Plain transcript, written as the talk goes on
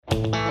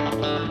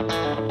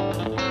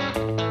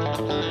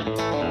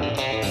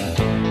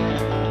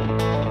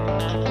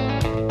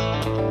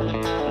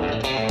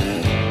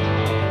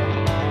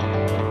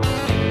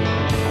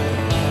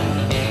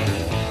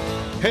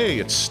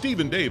it's Steve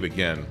and Dave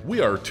again.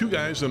 We are Two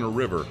Guys in a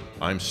River.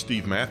 I'm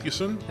Steve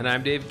Mathewson. And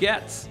I'm Dave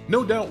Getz.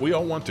 No doubt we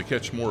all want to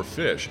catch more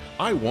fish.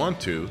 I want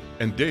to,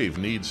 and Dave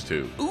needs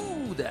to.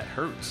 Ooh, that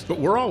hurts. But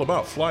we're all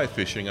about fly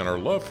fishing and our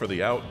love for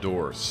the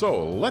outdoors.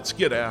 So let's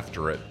get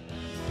after it.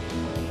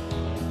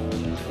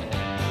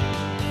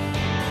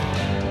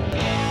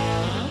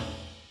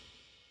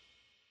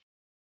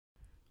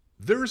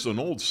 There's an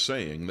old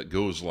saying that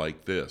goes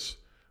like this: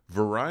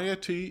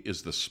 variety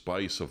is the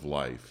spice of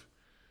life.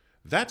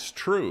 That's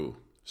true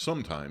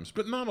sometimes,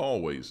 but not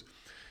always.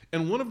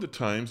 And one of the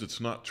times it's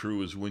not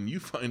true is when you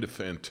find a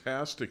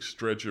fantastic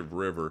stretch of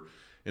river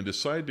and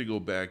decide to go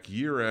back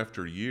year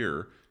after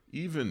year,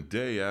 even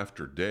day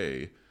after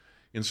day,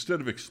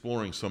 instead of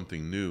exploring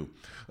something new.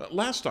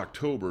 Last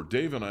October,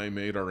 Dave and I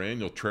made our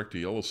annual trek to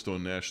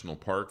Yellowstone National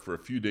Park for a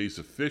few days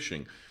of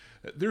fishing.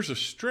 There's a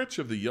stretch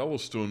of the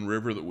Yellowstone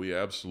River that we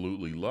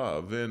absolutely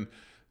love, and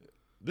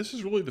this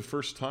is really the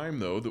first time,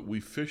 though, that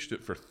we fished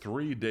it for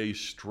 3 days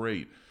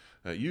straight.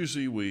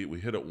 Usually we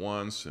hit it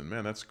once, and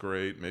man, that's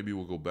great. Maybe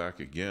we'll go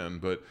back again,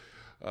 but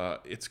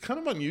it's kind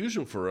of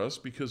unusual for us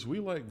because we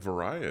like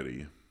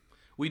variety.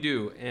 We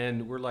do,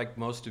 and we're like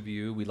most of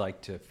you. We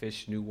like to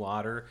fish new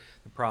water.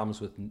 The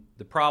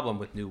problem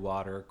with new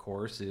water, of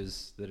course,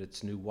 is that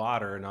it's new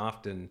water, and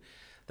often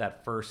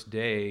that first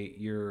day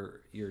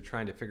you're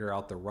trying to figure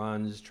out the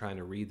runs, trying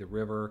to read the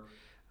river.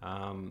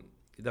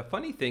 The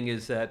funny thing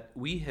is that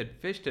we had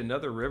fished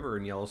another river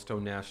in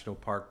Yellowstone National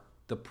Park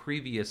the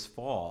previous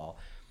fall,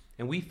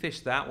 and we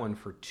fished that one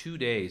for 2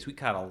 days. We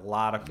caught a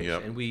lot of fish,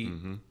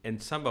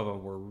 and some of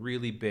them were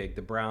really big.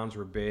 The browns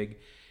were big,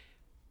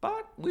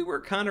 but we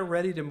were kind of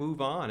ready to move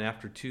on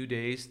after 2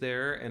 days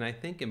there. And I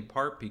think in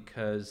part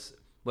because,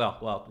 well,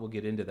 we'll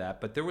get into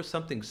that, but there was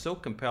something so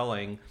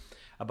compelling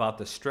about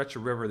the stretch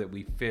of river that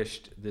we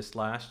fished this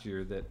last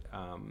year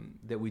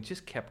that we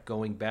just kept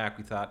going back.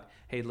 We thought,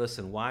 hey,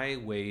 listen, why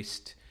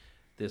waste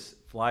this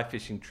fly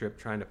fishing trip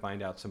trying to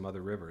find out some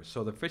other rivers?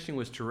 So the fishing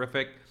was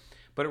terrific,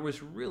 but it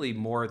was really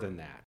more than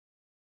that.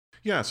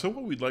 Yeah, so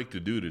what we'd like to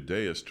do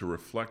today is to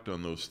reflect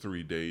on those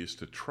 3 days,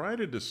 to try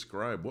to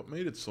describe what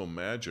made it so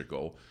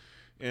magical,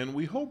 and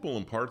we hope we'll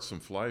impart some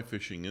fly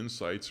fishing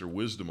insights or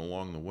wisdom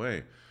along the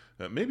way.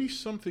 Maybe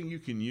something you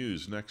can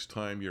use next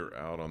time you're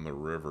out on the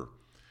river.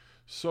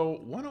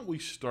 So why don't we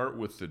start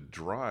with the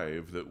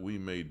drive that we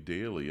made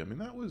daily? I mean,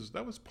 that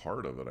was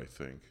part of it, I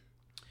think.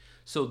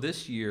 So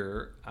this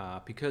year,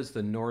 because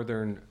the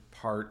northern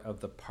part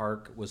of the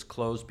park was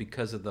closed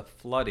because of the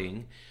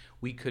flooding,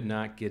 we could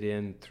not get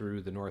in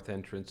through the north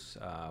entrance,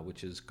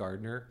 which is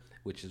Gardner,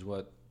 which is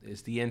what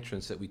is the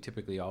entrance that we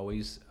typically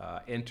always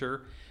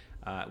enter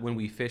when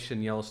we fish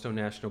in Yellowstone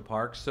National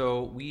Park.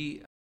 So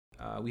we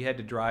had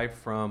to drive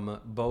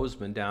from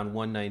Bozeman down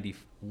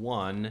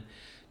 191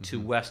 to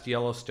West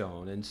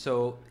Yellowstone, and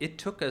so it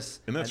took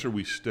us. And that's where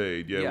we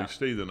stayed. Yeah, we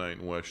stayed the night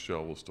in West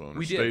Yellowstone.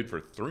 We stayed for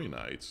 3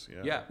 nights.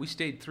 Yeah, we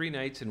stayed 3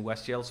 nights in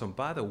West Yellowstone.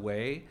 By the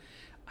way,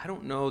 I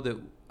don't know that.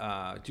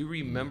 Do you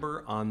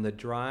remember on the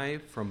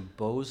drive from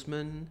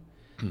Bozeman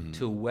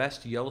to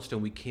West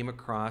Yellowstone, we came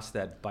across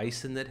that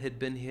bison that had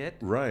been hit?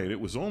 Right. It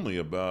was only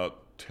about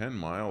 10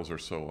 miles or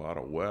so out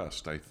of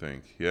West, I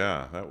think.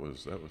 Yeah, that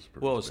was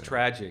pretty Well, it was bad.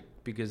 tragic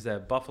because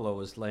that buffalo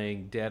was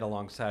laying dead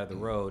alongside of the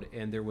road,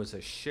 and there was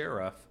a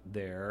sheriff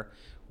there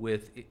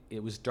with,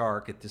 it was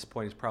dark at this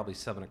point, it's probably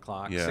 7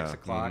 o'clock, 6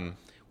 o'clock,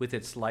 with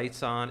its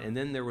lights on, and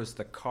then there was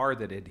the car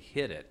that had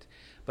hit it.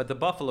 But the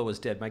buffalo was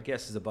dead. My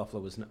guess is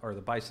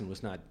the bison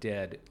was not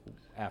dead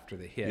after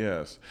the hit.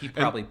 Yes. He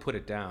probably put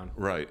it down.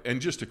 Right.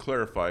 And just to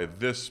clarify,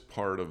 this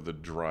part of the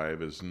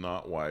drive is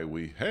not why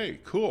hey,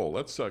 cool,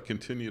 let's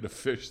continue to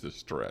fish this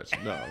stretch.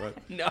 No.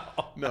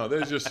 No,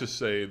 that's just to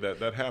say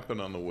that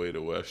happened on the way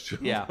to West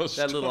Yellowstone.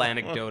 Yeah, that little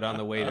anecdote on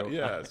the way to...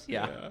 Yes.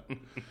 Yeah.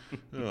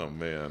 Oh,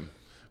 man.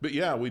 But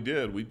yeah, we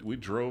did. We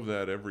drove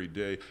that every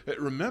day.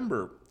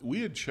 Remember,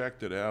 we had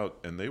checked it out,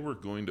 and they were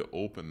going to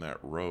open that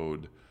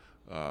road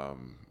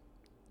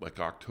like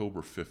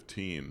October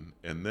 15,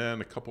 and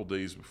then a couple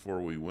days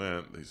before we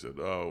went, they said,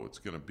 oh, it's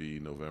going to be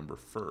November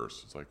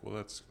 1st. It's like, well,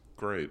 that's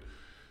great.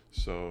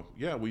 So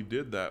yeah, we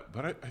did that,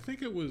 but I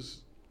think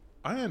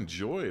I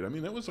enjoyed. I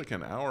mean, that was like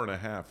an hour and a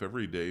half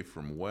every day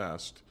from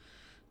West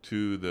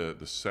to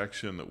the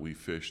section that we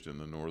fished in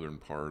the northern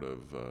part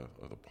of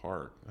the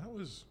park. It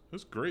was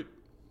great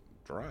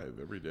drive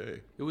every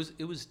day. It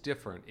was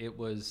different. It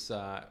was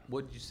what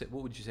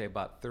would you say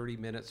about 30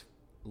 minutes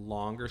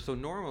longer. So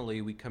normally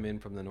we come in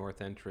from the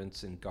north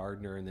entrance in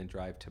Gardner and then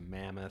drive to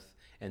Mammoth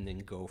and then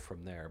go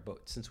from there.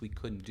 But since we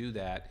couldn't do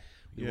that,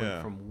 we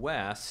went from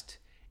West,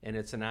 and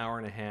it's an hour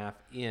and a half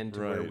in to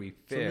where we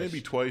fished. So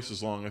maybe twice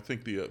as long. I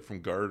think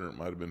from Gardner it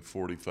might have been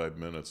 45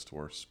 minutes to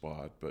our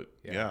spot, but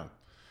yeah.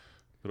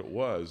 But it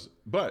was.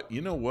 But you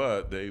know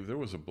what, Dave? There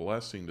was a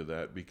blessing to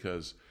that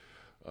because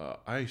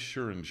I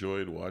sure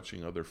enjoyed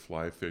watching other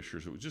fly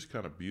fishers. It was just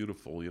kind of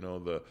beautiful,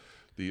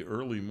 the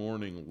early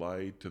morning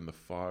light and the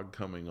fog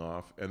coming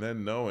off, and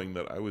then knowing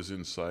that I was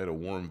inside a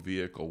warm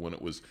vehicle when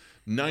it was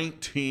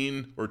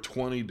 19 or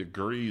 20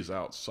 degrees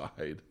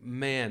outside.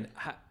 Man,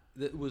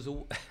 that was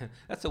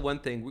that's the one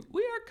thing.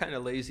 We are kind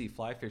of lazy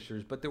fly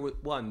fishers, but there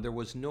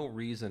was no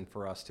reason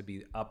for us to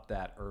be up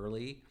that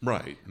early,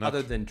 Right.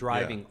 other than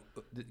driving,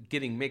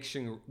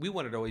 mixing. We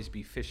wanted to always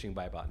be fishing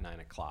by about 9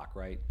 o'clock,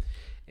 right,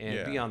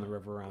 and be on the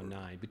river around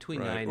 9, between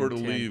 9 or and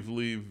to 10.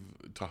 leave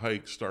to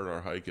hike, start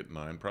our hike at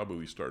 9. Probably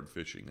we started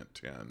fishing at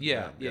 10.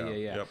 Yeah.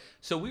 Yep.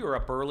 So we were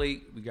up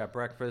early. We got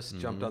breakfast,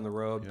 jumped on the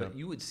road, but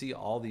you would see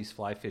all these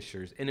fly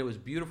fishers, and it was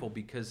beautiful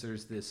because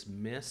there's this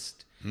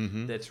mist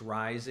that's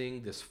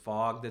rising, this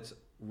fog that's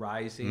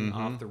rising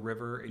off the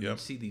river, and you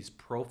see these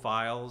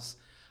profiles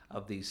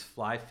of these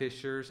fly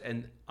fishers.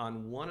 And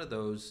on one of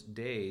those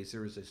days,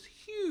 there was this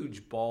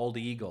huge bald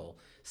eagle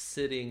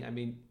sitting. I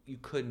mean, you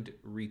couldn't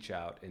reach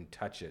out and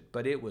touch it,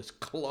 but it was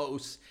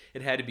close.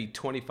 It had to be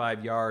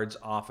 25 yards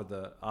off of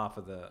the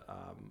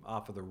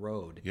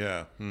road.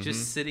 Yeah.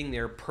 Just sitting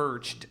there,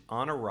 perched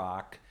on a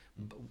rock.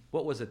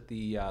 What was it?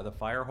 The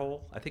fire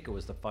hole? I think it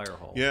was the fire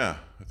hole. Yeah,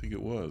 I think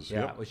it was.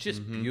 Yeah, Yep. it was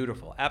just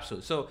beautiful.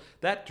 Absolutely. So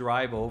that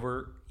drive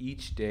over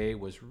each day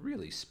was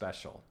really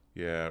special.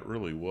 Yeah, it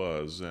really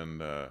was.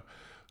 And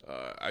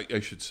I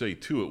should say,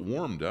 too, it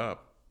warmed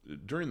up.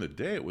 During the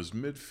day, it was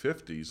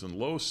mid-50s and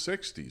low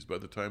 60s by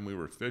the time we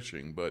were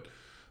fishing. But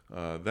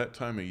that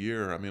time of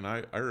year, I mean,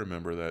 I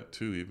remember that,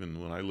 too.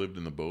 Even when I lived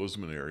in the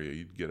Bozeman area,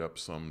 you'd get up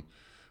some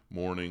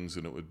mornings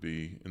and it would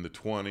be in the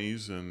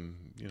 20s. And,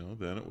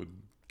 then it would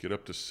get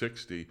up to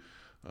 60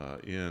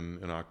 in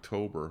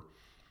October.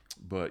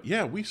 But,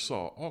 yeah, we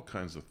saw all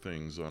kinds of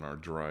things on our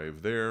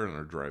drive there and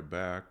our drive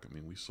back. I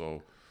mean, we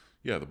saw...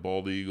 Yeah, the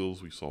bald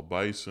eagles. We saw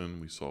bison.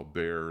 We saw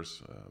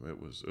bears.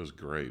 It was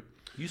great.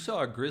 You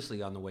saw a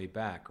grizzly on the way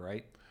back,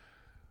 right?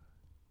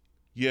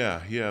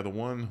 Yeah. The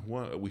one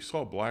we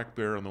saw a black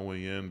bear on the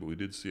way in, but we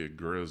did see a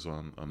grizz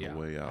on the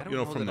way out. I don't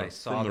know from that the I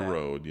saw from the that,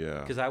 road.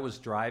 Yeah, because I was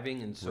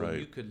driving, and so Right.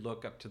 you could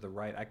look up to the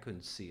right. I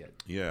couldn't see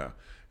it. Yeah.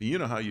 You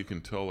know how you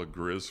can tell a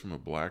grizz from a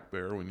black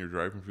bear when you're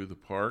driving through the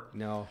park?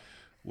 No.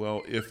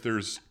 Well, if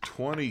there's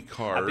 20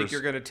 cars... I think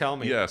you're going to tell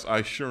me. Yes,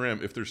 I sure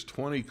am. If there's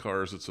 20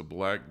 cars, it's a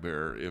black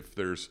bear. If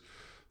there's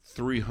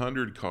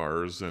 300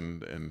 cars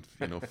and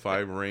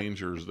 5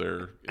 Rangers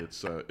there,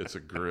 it's a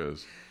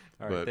grizz.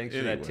 All right, thanks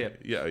for that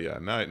tip. Yeah.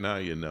 Now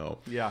you know.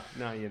 Yeah,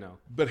 now you know.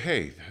 But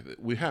hey,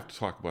 we have to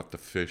talk about the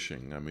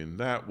fishing. I mean,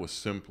 that was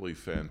simply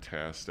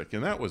fantastic,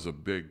 and that was a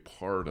big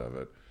part of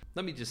it.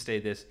 Let me just say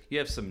this. You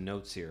have some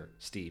notes here,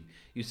 Steve.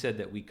 You said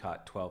that we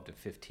caught 12 to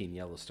 15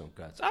 Yellowstone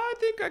guts. I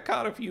think I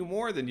caught a few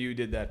more than you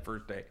did that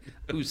first day.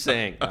 Who's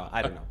saying? No,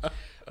 I don't know.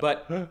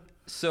 But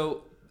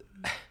so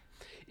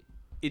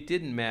it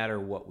didn't matter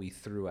what we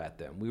threw at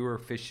them. We were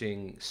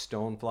fishing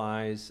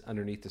stoneflies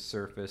underneath the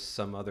surface,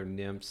 some other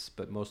nymphs,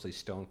 but mostly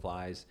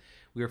stoneflies.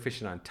 We were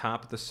fishing on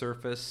top of the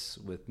surface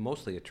with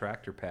mostly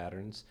attractor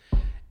patterns.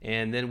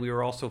 And then we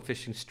were also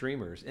fishing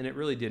streamers, and it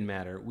really didn't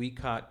matter. We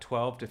caught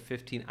 12 to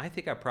 15. I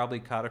think I probably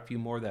caught a few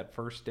more that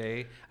first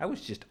day. I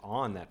was just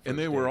on that first day. And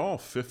they were all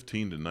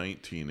 15 to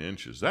 19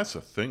 inches. That's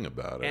the thing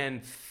about it.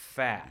 And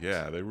fat.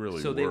 Yeah, they really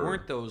were. So they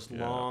weren't those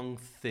long,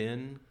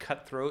 thin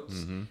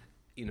cutthroats.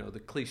 The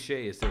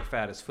cliche is they're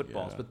fat as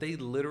footballs, but they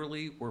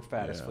literally were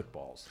fat as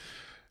footballs.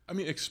 I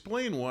mean,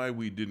 explain why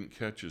we didn't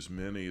catch as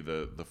many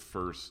the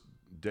first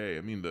day.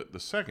 I mean, the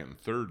second and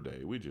third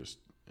day, we just...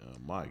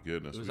 my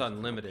goodness. It was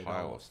unlimited.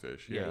 Pile almost. of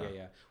fish.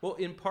 Yeah. Well,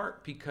 in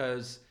part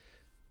because,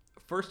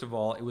 first of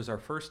all, it was our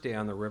first day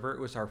on the river. It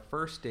was our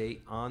first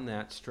day on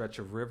that stretch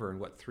of river in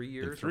 3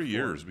 years? In 3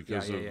 years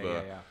because of...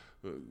 Yeah.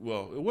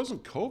 Well, it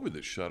wasn't COVID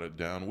that shut it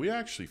down. We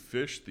actually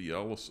fished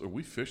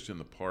we fished in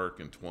the park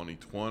in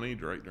 2020,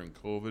 right during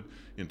COVID,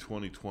 in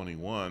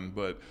 2021,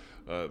 but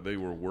they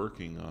were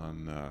working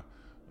on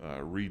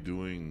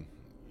redoing,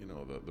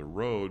 the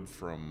road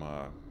from,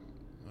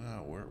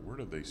 where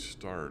did they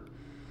start?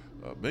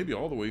 Maybe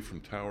all the way from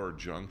Tower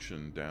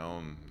Junction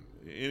down.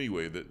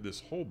 Anyway,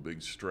 this whole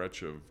big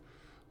stretch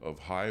of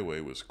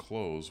highway was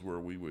closed where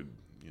we would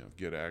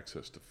get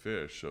access to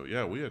fish. So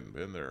yeah, we hadn't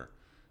been there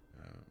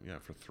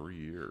for 3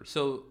 years.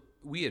 So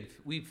we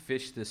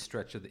fished this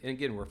stretch of and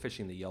again we're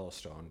fishing the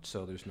Yellowstone,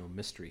 so there's no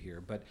mystery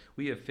here. But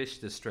we have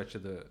fished this stretch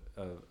of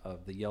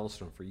the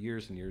Yellowstone for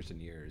years and years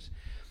and years,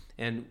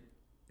 and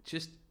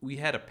we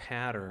had a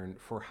pattern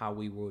for how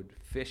we would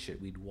fish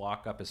it. We'd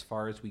walk up as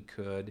far as we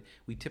could.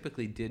 We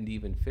typically didn't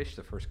even fish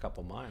the first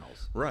couple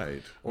miles.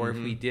 Right. Or if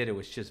we did, it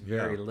was just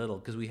very little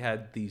because we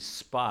had these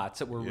spots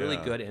that were really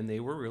good, and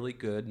they were really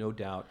good, no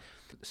doubt.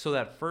 So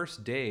that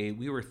first day,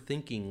 we were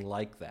thinking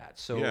like that.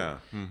 So,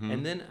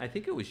 and then I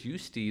think it was you,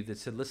 Steve, that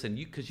said, listen,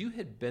 because you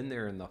had been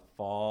there in the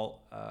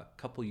fall a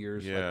couple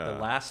years, like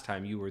the last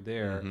time you were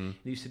there, and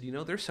you said,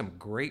 there's some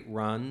great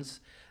runs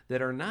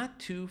that are not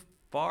too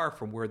far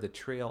from where the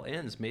trail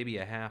ends, maybe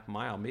a half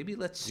mile. Maybe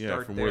let's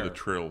start from there. where the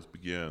trail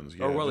begins.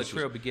 Or where the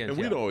trail begins. And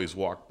we'd always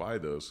walk by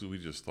those, so we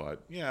just thought,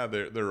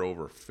 they're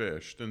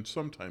overfished, and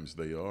sometimes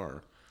they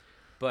are.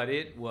 But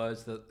it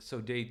was so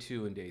day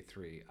 2 and day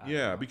 3.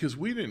 Because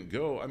we didn't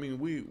go. I mean,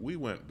 we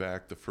went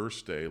back the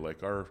first day,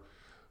 like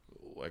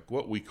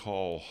what we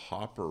call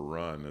hopper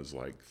run is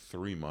like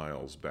 3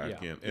 miles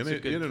back in, and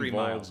it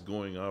involves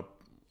going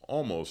up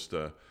almost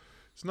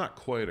it's not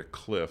quite a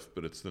cliff,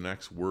 but it's the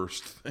next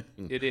worst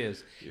thing. It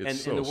is. It's And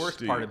so the worst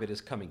steep. part of it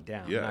is coming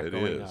down, Yeah, not it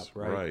going is. up,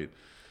 right? Right.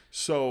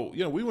 So,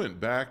 we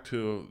went back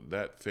to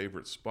that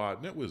favorite spot,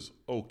 and it was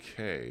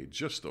okay,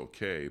 just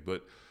okay.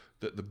 But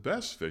the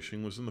best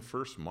fishing was in the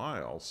first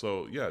mile.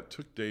 So, yeah, it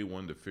took day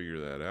one to figure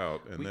that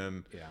out. And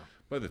then Yeah.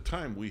 by the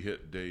time we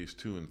hit days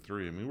 2 and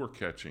 3, I mean, we're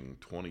catching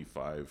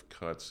 25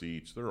 cuts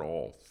each. They're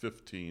all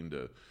 15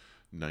 to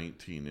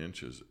 19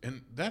 inches.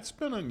 And that's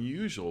been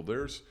unusual.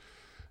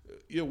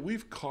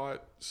 We've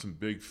caught some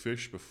big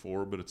fish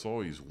before, but it's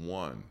always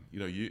one.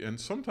 And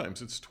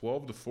sometimes it's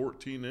 12 to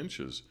 14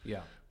 inches.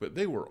 Yeah. But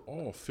they were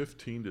all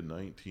 15 to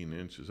 19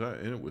 inches,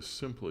 and it was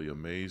simply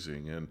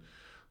amazing. And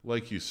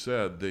like you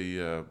said,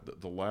 the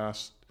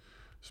last,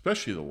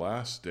 especially the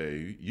last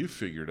day, you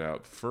figured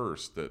out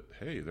first that,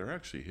 hey, they're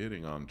actually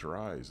hitting on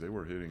dries. They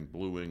were hitting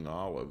blue wing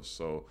olives.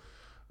 So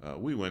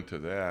we went to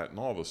that, and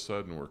all of a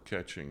sudden we're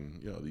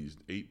catching, these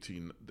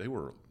 18. They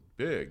were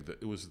big.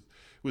 It was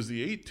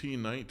the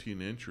 18,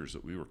 19 inchers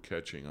that we were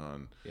catching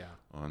on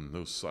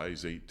those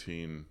size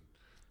 18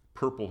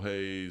 purple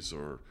haze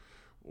or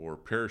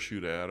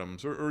parachute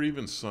Adams or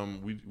even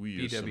some we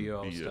used some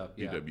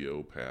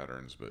BWO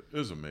patterns, but it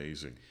was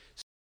amazing.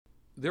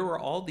 There were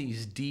all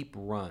these deep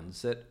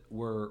runs that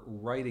were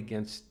right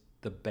against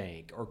the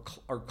bank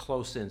or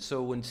close in.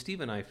 So when Steve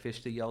and I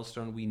fished the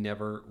Yellowstone, we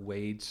never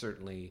wade,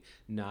 certainly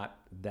not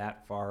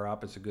that far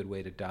up. It's a good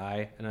way to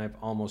die, and I've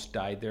almost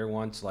died there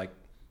once, like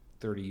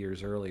 30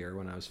 years earlier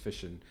when I was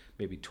fishing,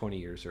 maybe 20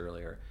 years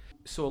earlier.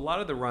 So a lot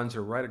of the runs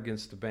are right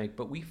against the bank,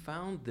 but we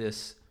found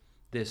this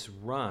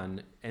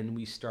run and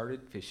we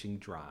started fishing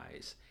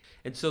dries.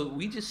 And so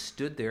we just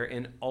stood there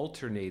and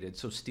alternated.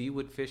 So Steve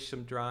would fish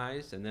some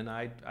dries, and then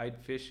I'd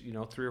fish,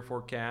 3 or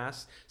 4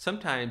 casts.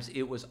 Sometimes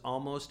it was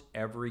almost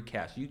every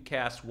cast. You'd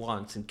cast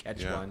once and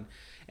catch one,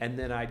 and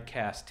then I'd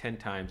cast 10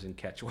 times and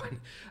catch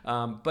one.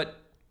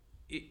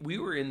 We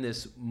were in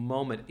this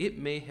moment. It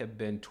may have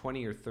been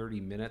 20 or 30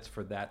 minutes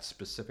for that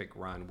specific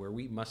run where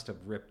we must have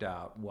ripped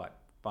out,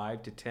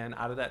 5 to 10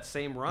 out of that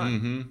same run.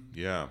 Mm-hmm.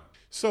 Yeah.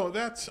 So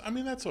that's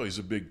always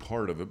a big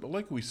part of it. But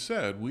like we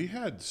said, we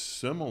had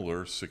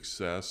similar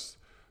success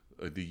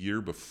the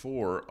year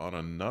before on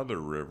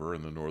another river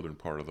in the northern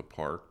part of the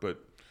park.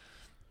 But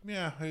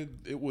yeah,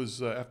 it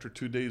was after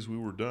 2 days we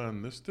were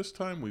done. This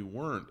time we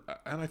weren't.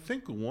 And I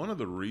think one of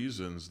the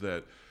reasons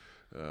that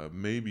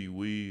maybe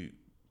we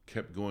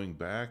kept going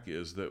back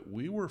is that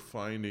we were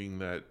finding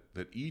that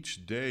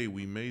each day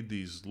we made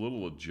these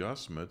little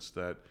adjustments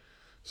that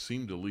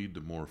seemed to lead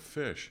to more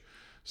fish.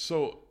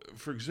 So,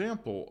 for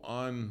example,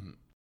 on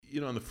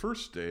the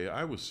first day,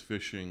 I was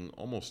fishing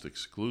almost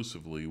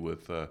exclusively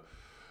with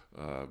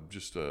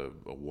just a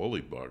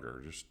woolly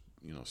bugger, just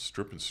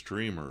stripping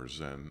streamers,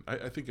 and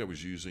I think I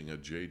was using a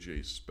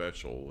JJ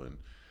Special, and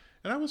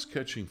I was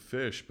catching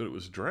fish, but it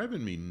was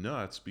driving me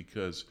nuts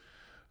because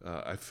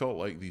I felt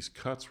like these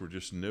cuts were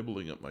just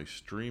nibbling at my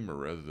streamer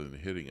rather than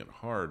hitting it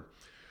hard.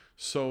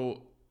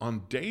 So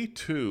on day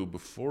 2,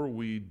 before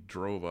we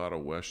drove out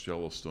of West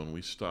Yellowstone,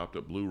 we stopped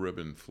at Blue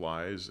Ribbon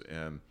Flies,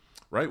 and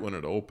right when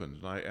it opened,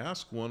 and I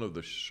asked one of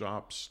the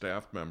shop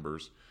staff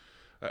members,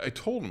 I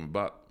told him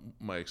about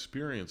my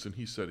experience, and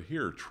he said,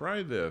 "Here,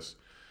 try this."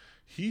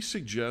 He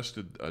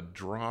suggested a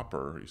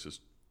dropper. He says,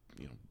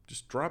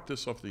 just drop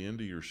this off the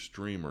end of your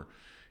streamer.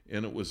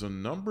 And it was a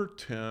number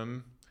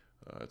 10.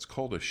 It's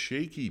called a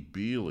Shaky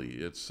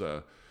Beely. It's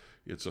a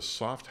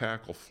soft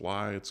hackle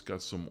fly. It's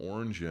got some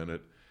orange in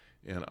it.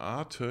 And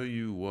I'll tell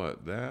you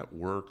what, that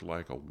worked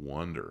like a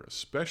wonder,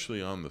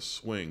 especially on the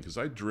swing, because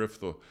I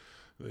drift the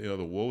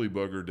woolly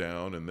bugger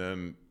down, and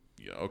then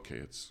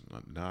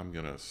now I'm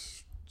gonna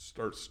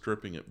start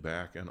stripping it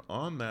back, and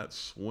on that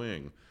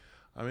swing,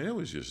 it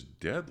was just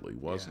deadly,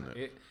 wasn't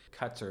it?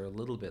 Cuts are a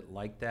little bit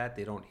like that.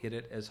 They don't hit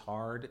it as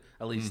hard.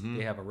 At least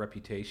they have a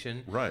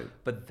reputation. Right.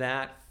 But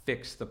that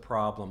fixed the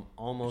problem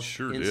almost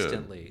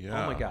instantly.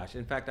 Yeah. Oh my gosh!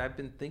 In fact, I've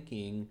been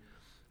thinking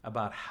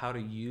about how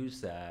to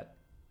use that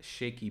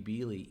Shaky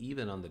Beely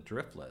even on the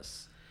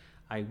driftless.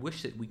 I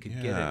wish that we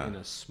could get it in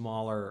a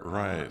smaller,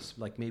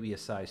 like maybe a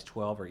size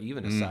 12 or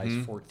even a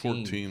size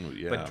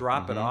 14. But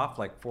drop it off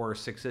like 4 or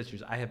 6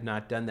 inches. I have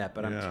not done that,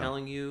 but I'm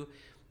telling you,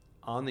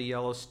 on the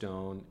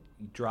Yellowstone,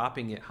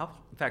 dropping it.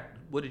 In fact,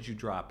 what did you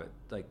drop it?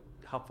 Like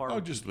how far? Oh,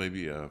 just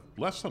maybe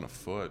less than a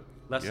foot.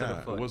 Less than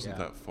a foot. It wasn't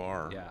that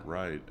far. Yeah.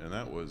 Right, and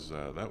that was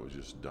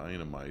just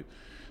dynamite.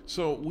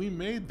 So we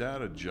made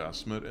that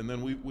adjustment, and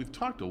then we've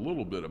talked a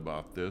little bit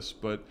about this,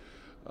 but.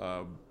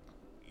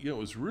 It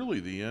was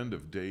really the end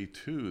of day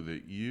 2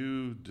 that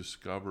you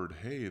discovered,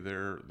 hey,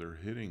 they're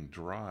hitting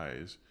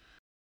dries.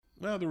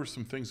 Well, there were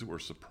some things that were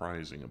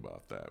surprising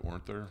about that,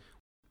 weren't there?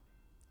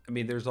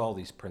 There's all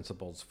these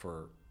principles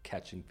for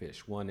catching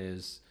fish. One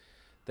is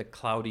the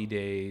cloudy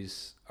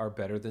days are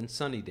better than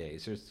sunny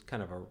days. There's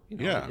kind of a,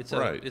 Yeah, it's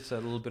right. it's a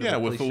little bit Yeah,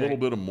 of a with a cliche. little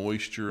bit of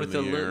moisture With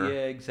in the air.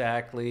 yeah,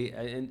 exactly.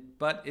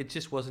 But it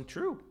just wasn't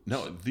true.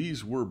 No,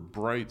 these were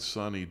bright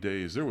sunny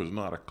days. There was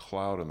not a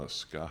cloud in the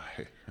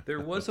sky. There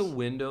was a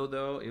window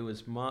though. It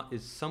was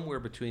it's somewhere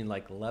between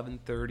like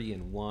 11:30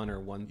 and 1 or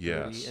 1:30,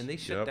 Yes. and they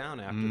shut Yep. down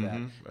after that.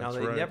 Now That's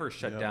they right. never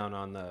shut Yep. down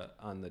on the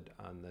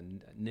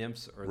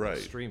nymphs or Right.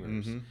 the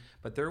streamers,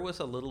 but there was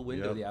a little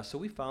window. Yep. Yeah, so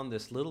we found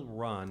this little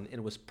run, and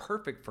it was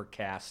perfect for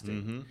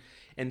casting. Mm-hmm.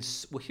 And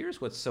well, here's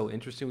what's so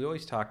interesting. We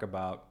always talk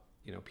about,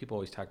 people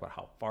always talk about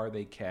how far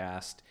they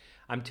cast.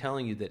 I'm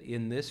telling you that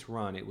in this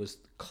run, it was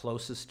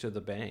closest to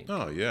the bank.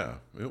 Oh, yeah.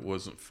 It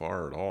wasn't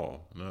far at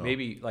all. No.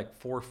 Maybe like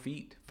 4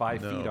 feet,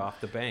 5 feet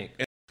off the bank.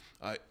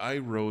 I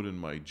wrote in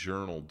my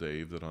journal,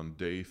 Dave, that on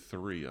day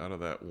 3, out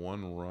of that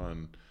one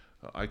run,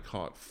 I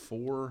caught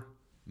 4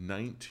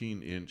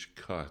 19-inch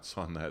cuts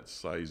on that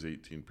size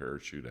 18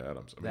 parachute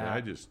Adams. I mean,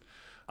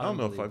 I don't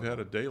know if I've had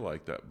a day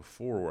like that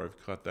before where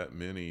I've caught that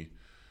many,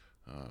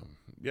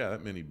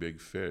 that many big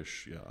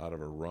fish out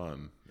of a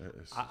run.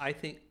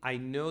 I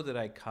know that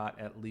I caught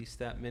at least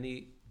that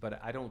many, but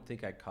I don't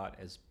think I caught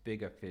as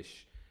big a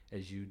fish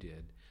as you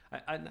did.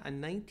 A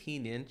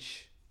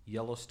 19-inch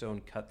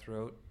Yellowstone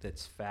cutthroat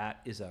that's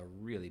fat is a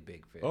really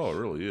big fish. Oh, it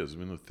really is. I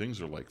mean, the things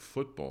are like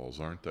footballs,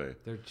 aren't they?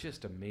 They're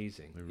just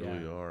amazing. They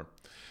really are.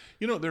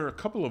 There are a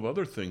couple of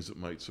other things that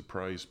might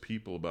surprise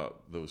people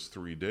about those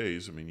 3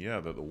 days. I mean,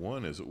 the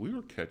one is that we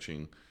were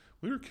catching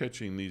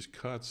these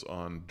cuts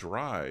on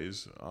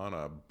dries on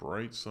a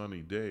bright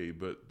sunny day,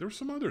 but there were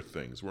some other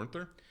things, weren't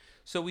there?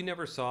 So we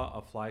never saw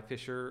a fly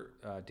fisher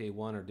day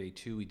 1 or day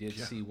 2. We did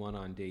see one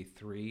on day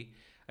 3.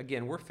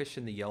 Again, we're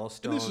fishing the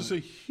Yellowstone. And this is a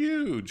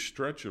huge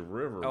stretch of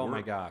river. Oh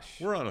my gosh.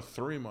 We're on a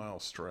 3-mile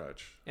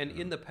stretch. And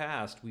in the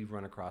past, we've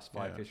run across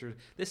fly fishers.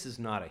 This is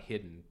not a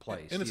hidden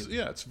place. And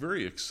it's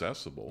very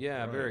accessible.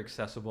 Yeah, right. very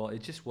accessible.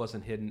 It just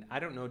wasn't hidden. I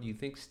don't know. Do you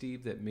think,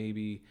 Steve, that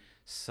maybe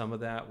some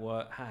of that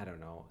was, I don't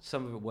know,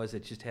 some of it was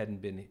it just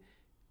hadn't been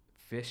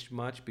fished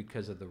much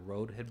because of the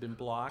road had been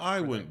blocked?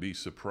 I wouldn't be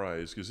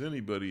surprised, because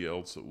anybody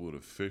else that would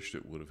have fished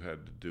it would have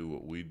had to do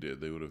what we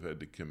did. They would have had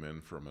to come in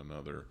from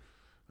another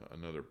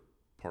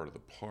part of the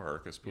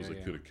park. I suppose they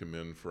could have come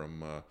in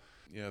from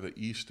the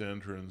east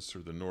entrance or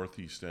the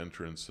northeast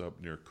entrance up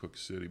near Cook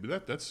City,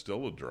 but that's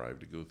still a drive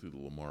to go through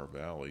the Lamar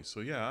Valley.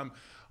 So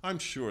I'm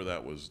sure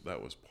that was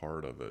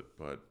part of it,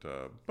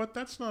 but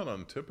that's not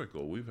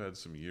untypical. We've had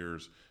some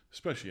years,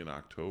 especially in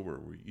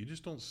October, where you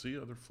just don't see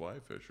other fly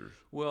fishers.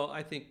 Well,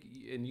 I think,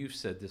 and you've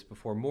said this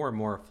before, more and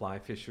more fly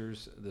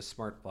fishers, the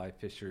smart fly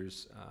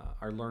fishers,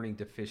 are learning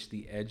to fish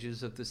the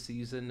edges of the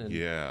season. And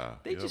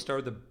they just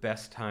are the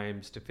best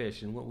times to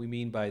fish. And what we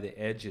mean by the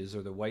edges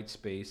or the white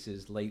space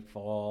is late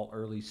fall,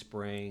 early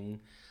spring,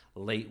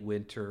 late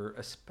winter,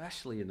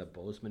 especially in the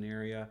Bozeman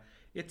area.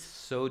 It's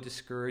so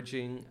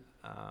discouraging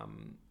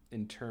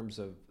in terms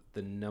of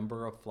the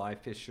number of fly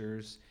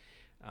fishers.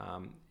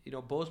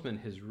 Bozeman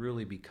has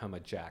really become a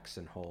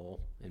Jackson Hole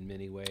in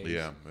many ways.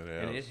 Yeah, it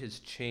has. And it has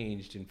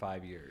changed in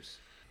 5 years.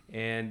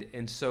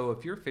 And so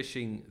if you're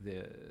fishing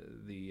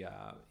the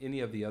any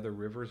of the other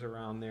rivers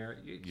around there,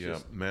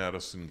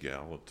 Madison,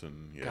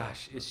 Gallatin. Yeah.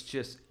 Gosh, it's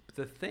just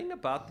the thing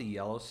about the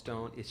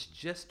Yellowstone. It's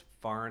just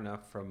far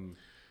enough from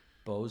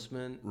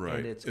Bozeman, right?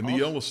 And it's the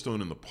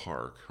Yellowstone in the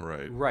park,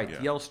 right? Right,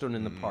 the Yellowstone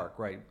in the park,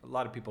 right? A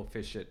lot of people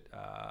fish it,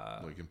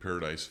 like in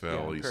Paradise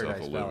Valley, Paradise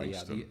south of Valley,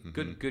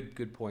 Livingston.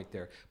 Good point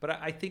there.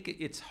 But I think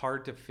it's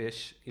hard to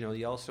fish. The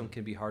Yellowstone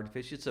can be hard to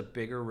fish. It's a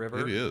bigger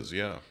river. It is,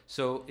 yeah.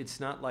 So it's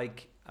not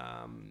like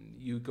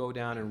you go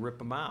down and rip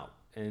them out.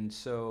 And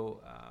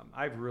so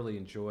I've really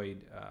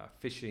enjoyed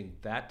fishing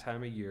that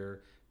time of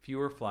year.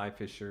 Fewer fly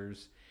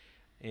fishers.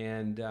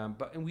 And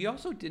we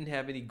also didn't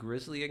have any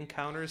grizzly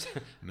encounters.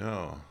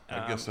 No,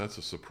 I guess that's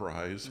a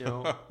surprise.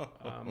 No,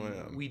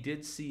 we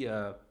did see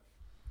a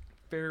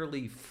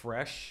fairly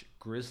fresh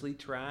grizzly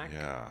track.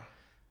 Yeah,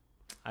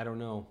 I don't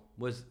know.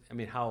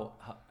 How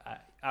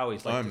I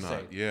always like to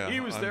say,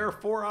 he was there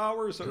 4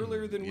 hours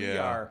earlier than we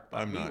are. But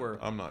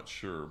I'm not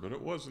sure, but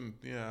it wasn't.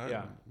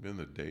 I've been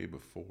the day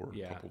before,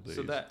 a couple days.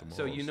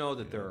 So you know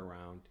that they're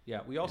around. Yeah,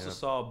 we also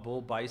saw a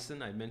bull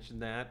bison. I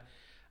mentioned that.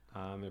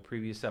 In a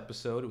previous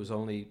episode, it was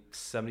only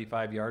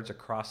 75 yards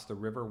across the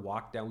river. We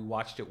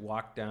watched it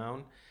walk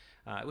down.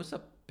 It was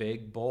a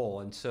big bull,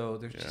 and so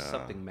there's just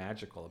something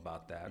magical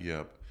about that.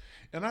 Yep.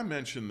 And I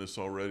mentioned this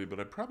already, but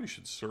I probably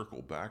should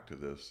circle back to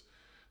this.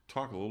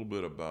 Talk a little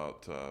bit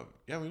about,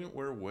 we didn't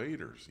wear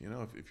waders.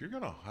 If you're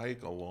going to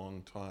hike a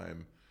long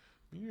time,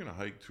 you're going to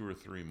hike 2 or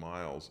 3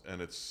 miles,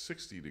 and it's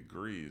 60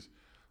 degrees.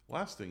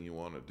 Last thing you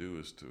want to do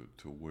is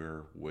to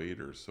wear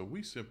waders. So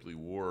we simply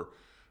wore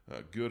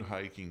good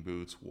hiking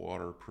boots,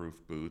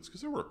 waterproof boots,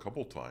 because there were a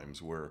couple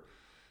times where,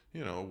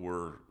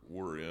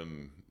 we're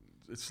in,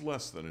 it's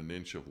less than an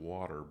inch of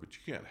water, but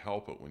you can't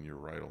help it when you're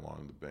right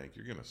along the bank.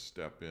 You're going to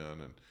step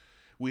in, and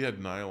we had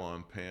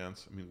nylon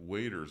pants.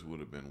 Waders would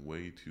have been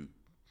way too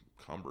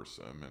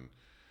cumbersome,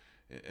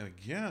 And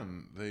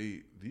again,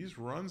 these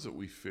runs that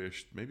we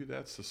fished, maybe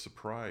that's the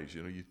surprise.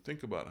 You know, you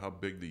think about how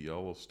big the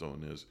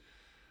Yellowstone is.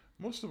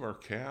 Most of our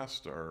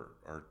casts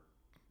are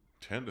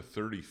 10 to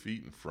 30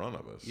 feet in front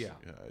of us. Yeah,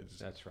 it's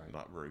that's right.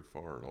 Not very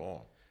far at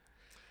all.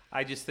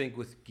 I just think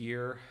with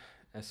gear,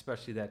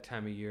 especially that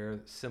time of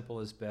year, simple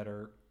is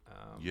better.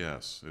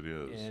 Yes, it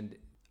is. And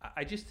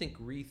I just think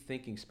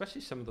rethinking,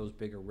 especially some of those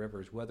bigger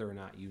rivers, whether or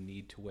not you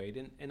need to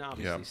wade, and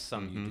obviously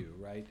some you do,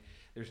 right?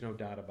 There's no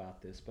doubt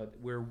about this. But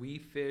where we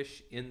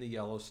fish in the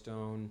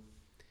Yellowstone,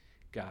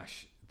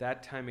 gosh,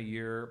 that time of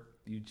year,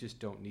 you just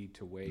don't need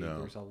to wade. No.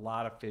 There's a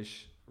lot of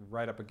fish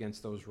right up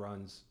against those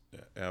runs.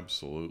 Yeah,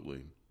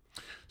 absolutely.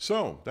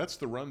 So that's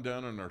the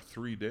rundown on our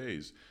 3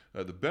 days.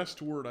 The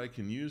best word I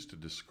can use to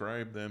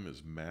describe them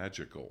is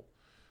magical.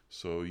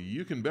 So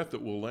you can bet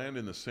that we'll land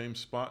in the same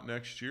spot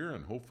next year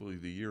and hopefully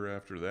the year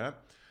after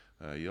that.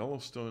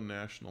 Yellowstone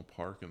National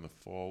Park in the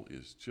fall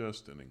is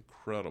just an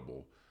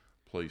incredible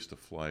place to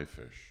fly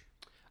fish.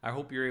 I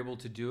hope you're able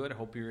to do it. I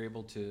hope you're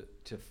able to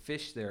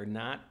fish there,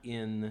 not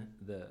in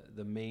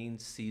the main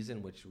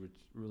season, which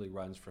really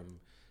runs from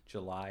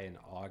July and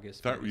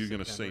August. I thought you were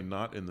going to say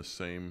not in the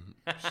same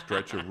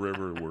stretch of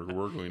river where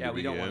we're going to be in. Yeah,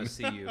 we don't want to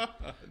see you.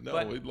 No,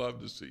 But we'd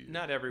love to see you.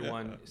 not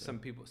everyone. Some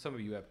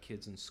of you have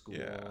kids in school,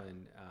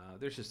 and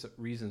there's just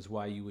reasons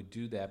why you would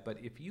do that. But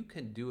if you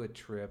can do a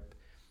trip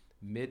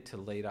mid to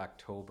late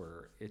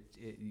October,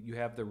 you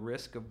have the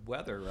risk of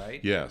weather,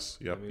 right? Yes,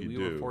 yep, I mean, you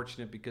we do. were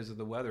fortunate because of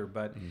the weather,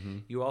 but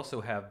you also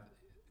have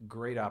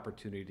great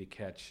opportunity to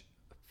catch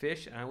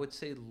fish, and I would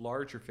say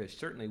larger fish,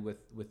 certainly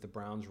with the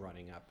browns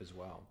running up as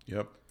well.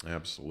 Yep,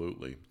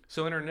 absolutely.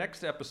 So in our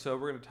next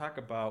episode, we're going to talk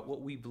about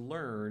what we've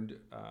learned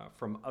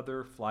from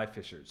other fly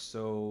fishers.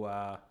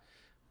 So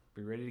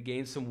be ready to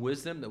gain some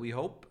wisdom that we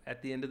hope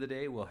at the end of the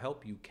day will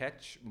help you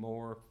catch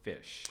more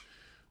fish.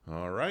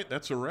 All right,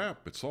 that's a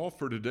wrap. It's all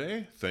for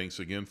today. Thanks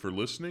again for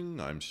listening.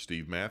 I'm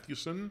Steve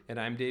Mathewson. And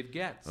I'm Dave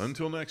Getz.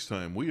 Until next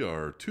time, we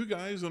are two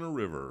guys on a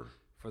river.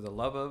 For the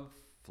love of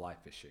fly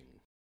fishing.